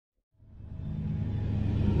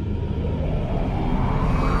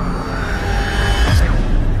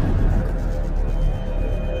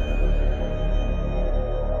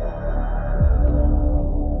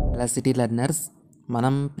Velocity learners,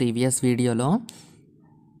 మనం previous వీడియోలో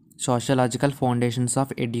sociological foundations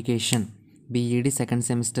of education BEd second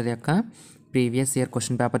semester యొక్క previous year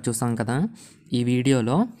question paper చూసాం కదా. ఈ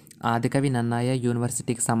వీడియోలో ఆదికవి నన్నయ్య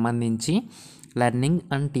యూనివర్సిటీకి సంబంధించి learning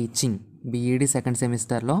and teaching BEd second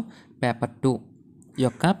సెమిస్టర్లో పేపర్ 2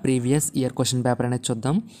 యొక్క ప్రీవియస్ ఇయర్ క్వశ్చన్ పేపర్ అనేది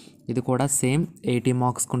చూద్దాం. ఇది కూడా సేమ్ 80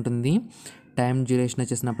 మార్క్స్కి ఉంటుంది. Time duration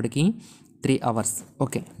వచ్చేసినప్పటికీ 3 hours.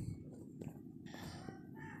 Okay,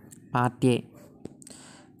 part A.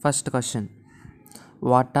 First question,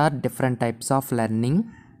 what are different types of learning?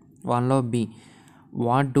 1లో B,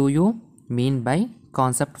 what do you mean by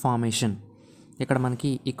concept formation? ఇక్కడ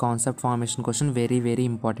మనకి ఈ concept formation question very very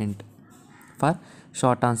important for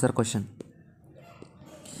short answer question.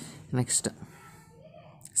 Next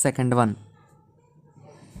second one,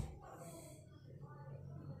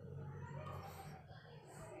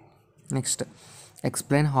 next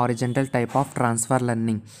explain horizontal type of transfer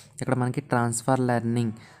learning. ఇక్కడ మనకి transfer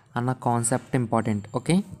learning అన్న concept important.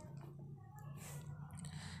 Okay,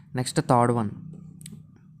 next third one,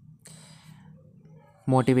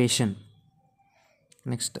 motivation.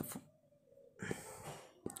 Next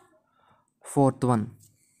fourth one,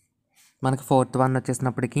 మనకి fourth one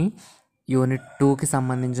వచ్చేసినప్పటికీ unit 2కి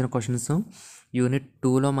సంబంధించిన questions. Unit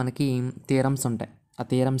 2లో మనకి theorems ఉంటాయి. ఆ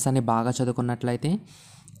థియరమ్స్ అన్ని బాగా చదువుకున్నట్లయితే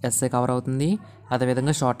ఎస్ఏ కవర్ అవుతుంది.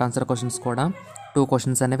 అదేవిధంగా షార్ట్ ఆన్సర్ క్వశ్చన్స్ కూడా 2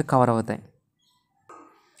 క్వశ్చన్స్ అనేవి కవర్ అవుతాయి.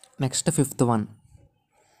 నెక్స్ట్ ఫిఫ్త్ వన్,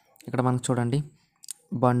 ఇక్కడ మనకు చూడండి,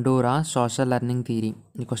 బండూరా సోషల్ లెర్నింగ్ థియరీ.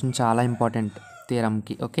 ఈ క్వశ్చన్ చాలా important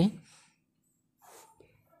థియరమ్కి. Okay,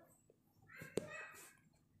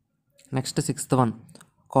 next sixth one,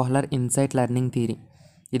 Kohler insight learning theory.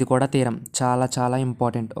 ఇది కూడా థియరం, చాలా చాలా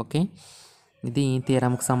ఇంపార్టెంట్. ఓకే, ఇది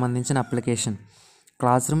థియరంకి సంబంధించిన application.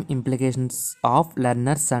 Class room implications of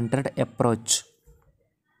learner centred approach.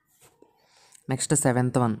 Next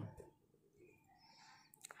seventh one,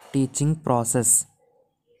 teaching process.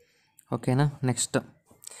 ఓకేనా. Next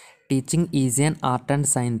teaching is an art and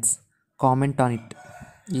science, comment on it.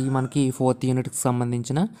 ఇది మనకి 4th యూనిట్కి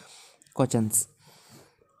సంబంధించిన క్వశ్చన్స్.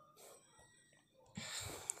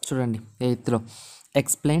 చూడండి 8thలో,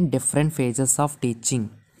 explain different phases of teaching.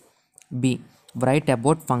 B, write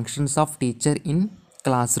about functions of teacher in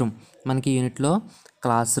class room. మనకి యూనిట్లో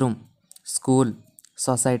class room, school,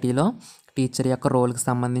 సొసైటీలో teacher యొక్క రోల్కి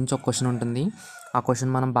సంబంధించి ఒక క్వశ్చన్ ఉంటుంది. ఆ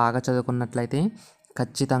క్వశ్చన్ మనం బాగా చదువుకున్నట్లయితే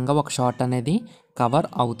ఖచ్చితంగా ఒక షార్ట్ అనేది కవర్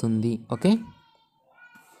అవుతుంది. Okay,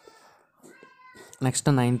 next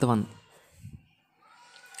 9th one,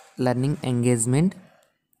 learning engagement.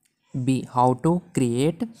 B, how to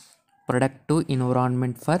create productive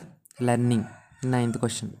environment for learning. 9th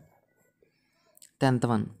question. 10th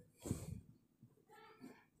one,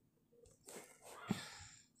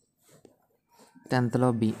 10thలో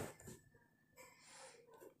B.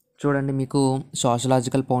 చూడండి, మీకు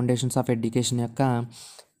సోషలాజికల్ ఫౌండేషన్స్ ఆఫ్ ఎడ్యుకేషన్ యొక్క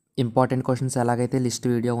ఇంపార్టెంట్ క్వశ్చన్స్ ఎలాగైతే లిస్ట్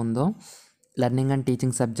వీడియో ఉందో, లెర్నింగ్ అండ్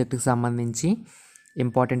టీచింగ్ సబ్జెక్ట్కి సంబంధించి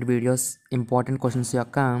important videos, important questions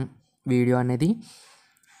యొక్క video అనేది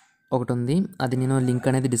ఒకటి ఉంది. అది నేను లింక్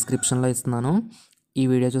అనేది డిస్క్రిప్షన్లో ఇస్తున్నాను. ఈ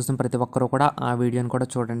వీడియో చూసిన ప్రతి ఒక్కరూ కూడా ఆ వీడియోని కూడా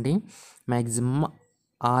చూడండి. మ్యాక్సిమం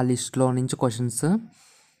ఆ లిస్ట్లో నుంచి క్వశ్చన్స్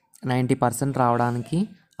 90% రావడానికి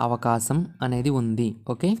అవకాశం అనేది ఉంది.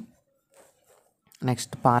 Okay,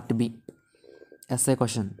 next part B, SA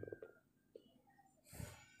question.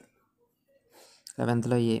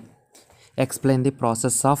 11thలో A, explain the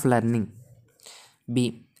process of learning. B,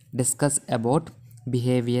 discuss about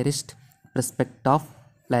behaviourist పర్స్పెక్ట్ of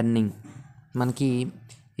learning. మనకి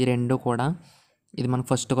ఈ రెండు కూడా, ఇది మనకు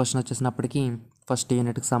ఫస్ట్ క్వశ్చన్ వచ్చేసినప్పటికీ ఫస్ట్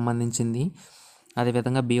యూనిట్కి సంబంధించింది.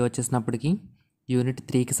 అదేవిధంగా బి వచ్చేసినప్పటికీ యూనిట్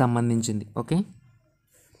 3కి సంబంధించింది. ఓకే,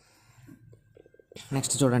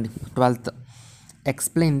 నెక్స్ట్ చూడండి 12th,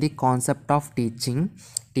 explain the concept of teaching,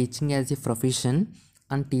 teaching as a profession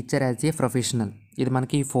and teacher as a professional. ఇది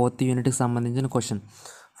మనకి 4th యూనిట్కి సంబంధించిన క్వశ్చన్.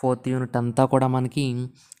 4th యూనిట్ అంతా కూడా మనకి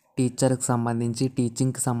టీచర్కి సంబంధించి,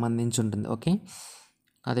 టీచింగ్కి సంబంధించి ఉంటుంది. ఓకే,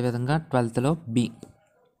 అదేవిధంగా 12thలో బి,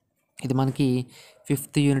 ఇది మనకి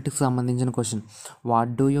 5th యూనిట్కి సంబంధించిన question.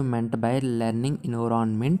 What do you meant by learning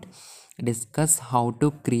environment? Discuss how to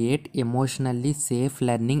create emotionally safe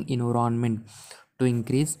learning environment to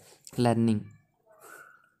increase learning.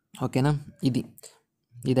 ఓకేనా,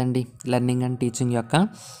 ఇదండి లెర్నింగ్ అండ్ టీచింగ్ యొక్క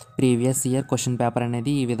ప్రీవియస్ ఇయర్ క్వశ్చన్ పేపర్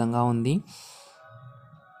అనేది ఈ విధంగా ఉంది.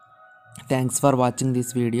 Thanks for watching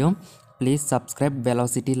this video. Please subscribe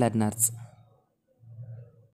velocity learners.